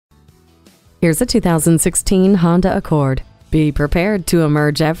Here's a 2016 Honda Accord. Be prepared to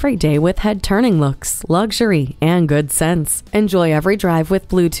emerge every day with head-turning looks, luxury, and good sense. Enjoy every drive with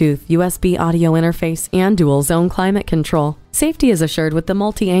Bluetooth, USB audio interface, and dual-zone climate control. Safety is assured with the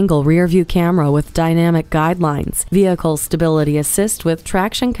multi-angle rear-view camera with dynamic guidelines, vehicle stability assist with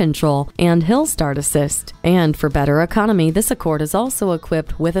traction control, and hill start assist. And for better economy, this Accord is also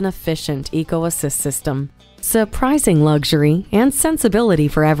equipped with an efficient Eco Assist system. Surprising luxury and sensibility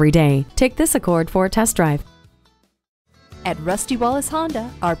for every day. Take this Accord for a test drive. At Rusty Wallis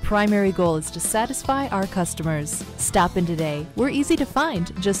Honda, our primary goal is to satisfy our customers. Stop in today. We're easy to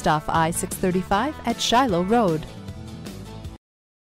find just off I-635 at Shiloh Road.